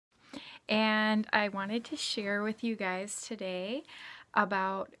and I wanted to share with you guys today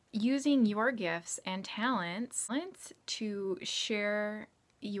about using your gifts and talents to share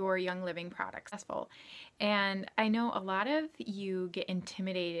your Young Living products. And I know a lot of you get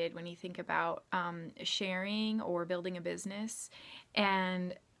intimidated when you think about sharing or building a business,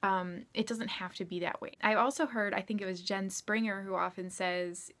 and it doesn't have to be that way. I also heard, I think it was Jen Springer, who often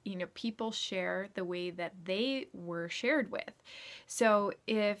says, people share the way that they were shared with. So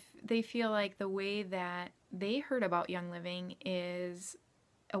if they feel like the way that they heard about Young Living is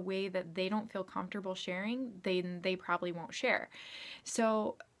a way that they don't feel comfortable sharing, then they probably won't share.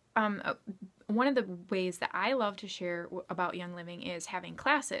 So one of the ways that I love to share about Young Living is having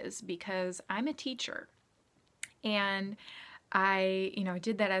classes, because I'm a teacher. And I,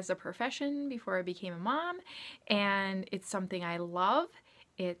 did that as a profession before I became a mom, and it's something I love.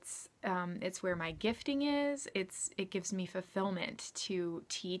 It's where my gifting is. It gives me fulfillment to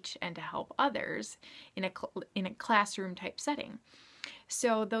teach and to help others in a classroom type setting.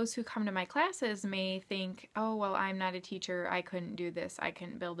 So those who come to my classes may think, oh, well, I'm not a teacher. I couldn't do this. I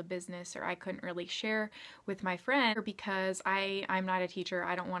couldn't build a business, or I couldn't really share with my friend because I'm not a teacher.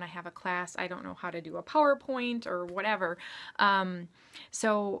 I don't want to have a class. I don't know how to do a PowerPoint or whatever.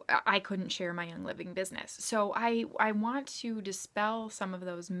 So I couldn't share my Young Living business. So I want to dispel some of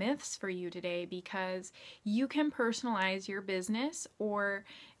those myths for you today, because you can personalize your business, or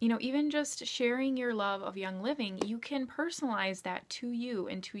even just sharing your love of Young Living, you can personalize that to you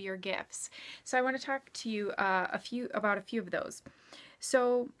and to your gifts. So I want to talk to you about a few of those.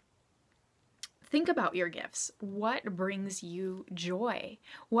 So think about your gifts. What brings you joy?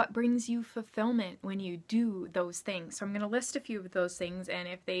 What brings you fulfillment when you do those things? So I'm going to list a few of those things, and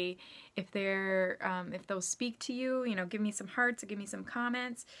if those speak to you, give me some hearts or give me some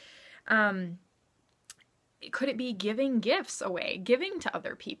comments. Could it be giving gifts away, giving to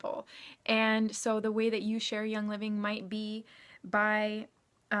other people? And so the way that you share Young Living might be by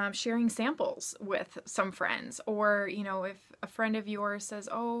sharing samples with some friends, or if a friend of yours says,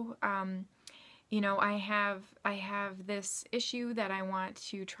 oh, I have this issue that I want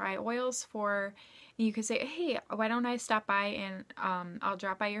to try oils for. You could say, hey, why don't I stop by and I'll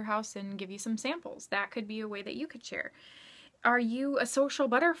drop by your house and give you some samples. That could be a way that you could share. Are you a social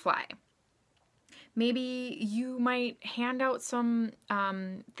butterfly? Maybe you might hand out some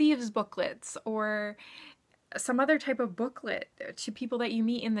thieves booklets or some other type of booklet to people that you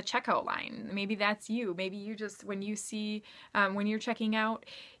meet in the checkout line. Maybe that's you. Maybe you just, when you see, when you're checking out,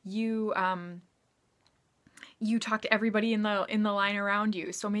 you talk to everybody in the line around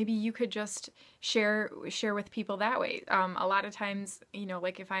you. So maybe you could just share with people that way. A lot of times,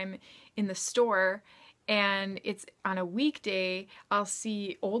 like if I'm in the store and it's on a weekday, I'll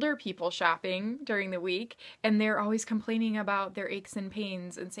see older people shopping during the week, and they're always complaining about their aches and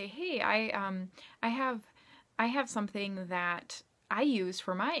pains, and say, hey, I have something that I use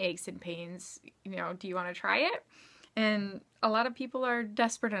for my aches and pains. Do you want to try it? And a lot of people are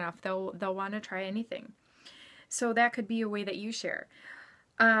desperate enough, they'll want to try anything. So that could be a way that you share.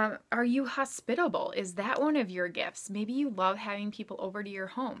 Are you hospitable? Is that one of your gifts? Maybe you love having people over to your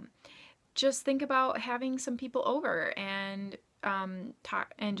home. Just think about having some people over and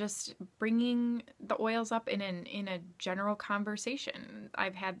talk, and just bringing the oils up in a general conversation.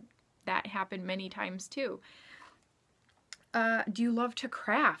 I've had that happen many times too. Do you love to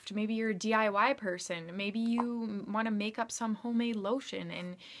craft? Maybe you're a DIY person. Maybe you want to make up some homemade lotion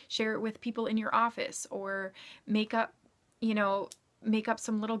and share it with people in your office, or make up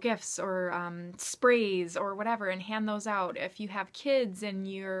some little gifts or sprays or whatever and hand those out. If you have kids and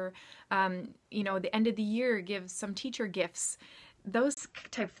you're, the end of the year, give some teacher gifts, those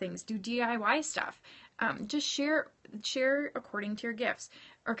type of things. Do DIY stuff. Just share according to your gifts.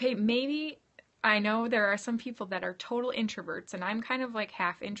 Okay, maybe, I know there are some people that are total introverts, and I'm kind of like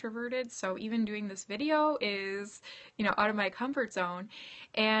half introverted, so even doing this video is, out of my comfort zone.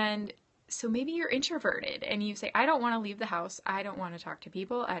 And so maybe you're introverted and you say, I don't want to leave the house. I don't want to talk to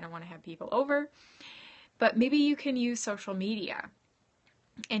people. I don't want to have people over. But maybe you can use social media.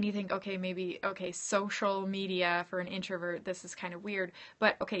 And you think, okay, social media for an introvert, this is kind of weird.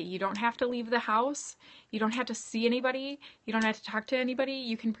 But okay, you don't have to leave the house. You don't have to see anybody. You don't have to talk to anybody.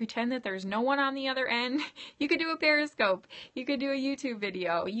 You can pretend that there's no one on the other end. You could do a Periscope. You could do a YouTube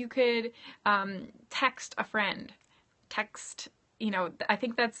video. You could text a friend. I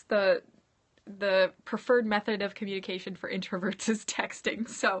think that's the preferred method of communication for introverts is texting.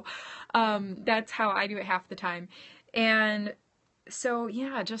 So that's how I do it half the time. And so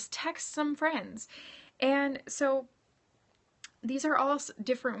yeah, just text some friends. And so these are all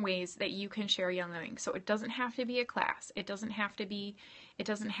different ways that you can share Young Living. So it doesn't have to be a class. It doesn't have to be It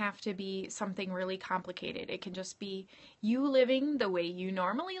doesn't have to be something really complicated. It can just be you living the way you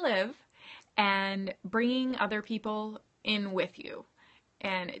normally live and bringing other people in with you.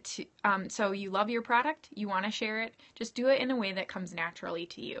 So you love your product, you want to share it, just do it in a way that comes naturally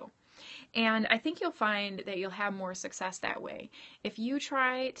to you. And I think you'll find that you'll have more success that way. If you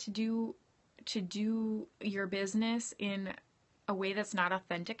try to do your business in a way that's not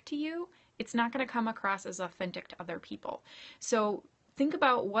authentic to you, it's not going to come across as authentic to other people. So think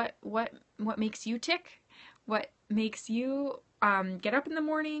about what makes you tick, what makes you get up in the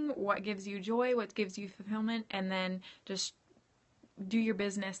morning, what gives you joy, what gives you fulfillment, and then just do your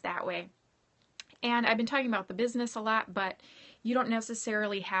business that way. And I've been talking about the business a lot, but you don't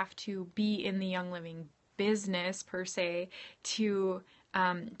necessarily have to be in the Young Living business per se to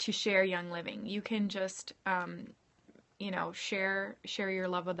share Young Living. You can just share your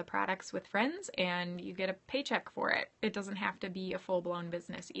love of the products with friends, and you get a paycheck for it. It doesn't have to be a full-blown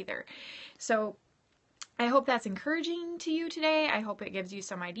business either. So I hope that's encouraging to you today. I hope it gives you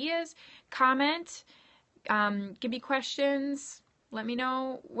some ideas. Comment, give me questions. Let me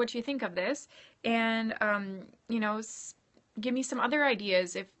know what you think of this, and give me some other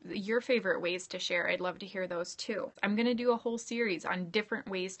ideas if your favorite ways to share. I'd love to hear those too. I'm going to do a whole series on different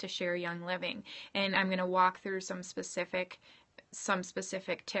ways to share Young Living, and I'm going to walk through some specific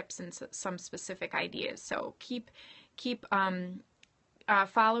tips and some specific ideas. So keep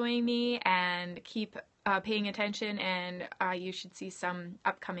following me and keep paying attention, and you should see some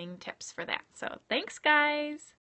upcoming tips for that. So thanks, guys.